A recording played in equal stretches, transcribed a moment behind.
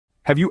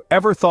Have you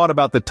ever thought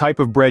about the type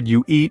of bread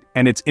you eat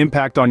and its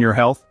impact on your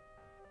health?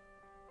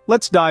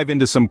 Let's dive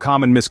into some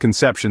common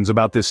misconceptions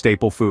about this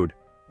staple food.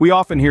 We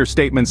often hear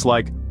statements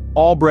like,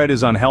 all bread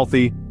is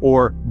unhealthy,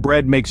 or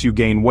bread makes you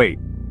gain weight.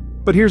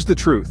 But here's the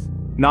truth,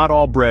 not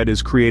all bread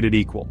is created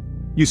equal.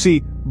 You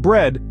see,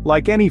 bread,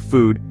 like any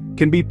food,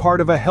 can be part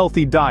of a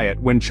healthy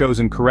diet when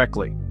chosen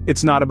correctly.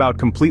 It's not about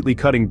completely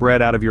cutting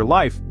bread out of your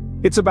life,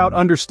 it's about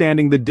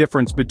understanding the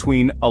difference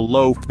between a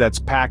loaf that's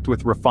packed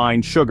with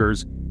refined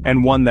sugars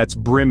and one that's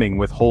brimming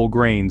with whole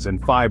grains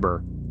and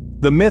fiber.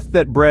 The myth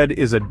that bread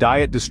is a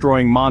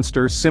diet-destroying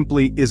monster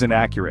simply isn't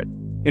accurate.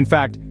 In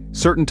fact,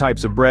 certain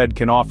types of bread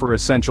can offer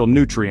essential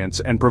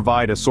nutrients and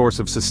provide a source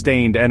of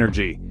sustained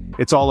energy.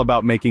 It's all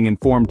about making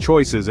informed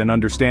choices and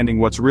understanding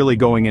what's really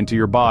going into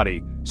your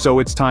body, so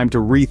it's time to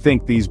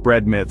rethink these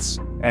bread myths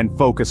and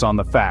focus on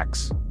the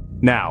facts.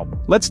 Now,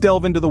 let's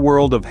delve into the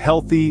world of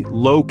healthy,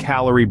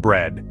 low-calorie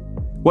bread.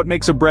 What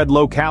makes a bread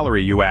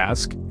low-calorie, you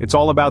ask? It's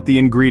all about the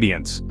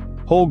ingredients.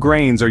 Whole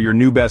grains are your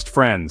new best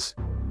friends.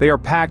 They are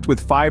packed with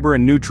fiber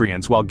and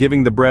nutrients while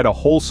giving the bread a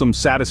wholesome,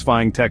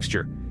 satisfying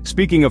texture.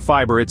 Speaking of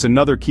fiber, it's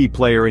another key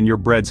player in your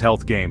bread's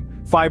health game.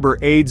 Fiber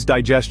aids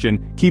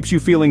digestion, keeps you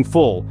feeling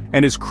full,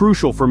 and is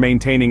crucial for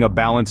maintaining a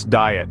balanced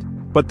diet.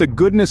 But the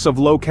goodness of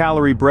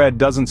low-calorie bread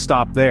doesn't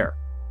stop there.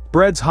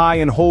 Breads high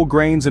in whole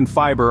grains and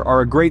fiber are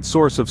a great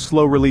source of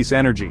slow-release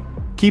energy,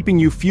 keeping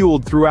you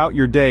fueled throughout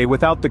your day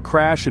without the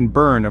crash and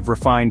burn of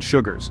refined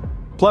sugars.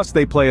 Plus,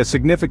 they play a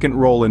significant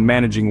role in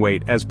managing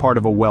weight as part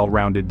of a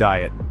well-rounded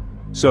diet.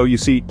 So you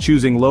see,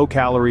 choosing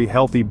low-calorie,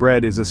 healthy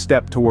bread is a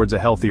step towards a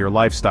healthier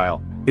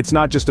lifestyle. It's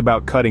not just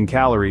about cutting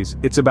calories,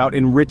 it's about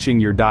enriching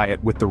your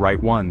diet with the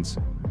right ones.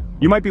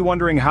 You might be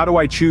wondering, how do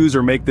I choose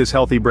or make this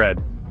healthy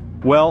bread?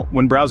 Well,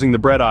 when browsing the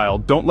bread aisle,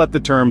 don't let the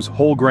terms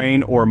whole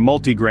grain or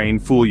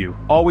multigrain fool you.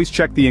 Always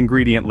check the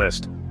ingredient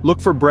list. Look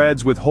for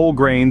breads with whole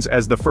grains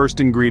as the first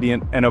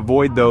ingredient and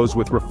avoid those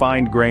with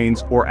refined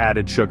grains or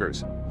added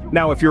sugars.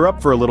 Now, if you're up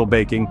for a little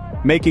baking,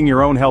 making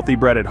your own healthy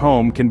bread at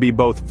home can be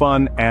both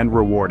fun and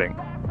rewarding.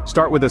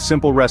 Start with a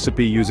simple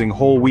recipe using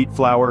whole wheat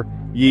flour,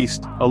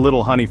 yeast, a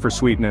little honey for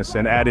sweetness,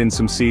 and add in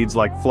some seeds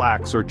like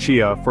flax or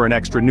chia for an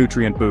extra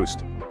nutrient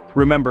boost.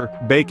 Remember,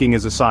 baking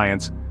is a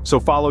science, so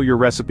follow your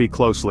recipe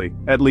closely,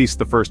 at least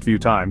the first few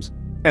times.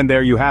 And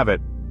there you have it.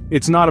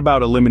 It's not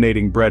about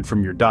eliminating bread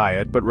from your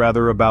diet, but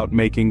rather about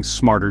making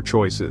smarter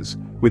choices.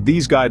 With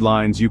these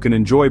guidelines, you can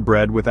enjoy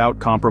bread without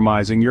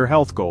compromising your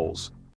health goals.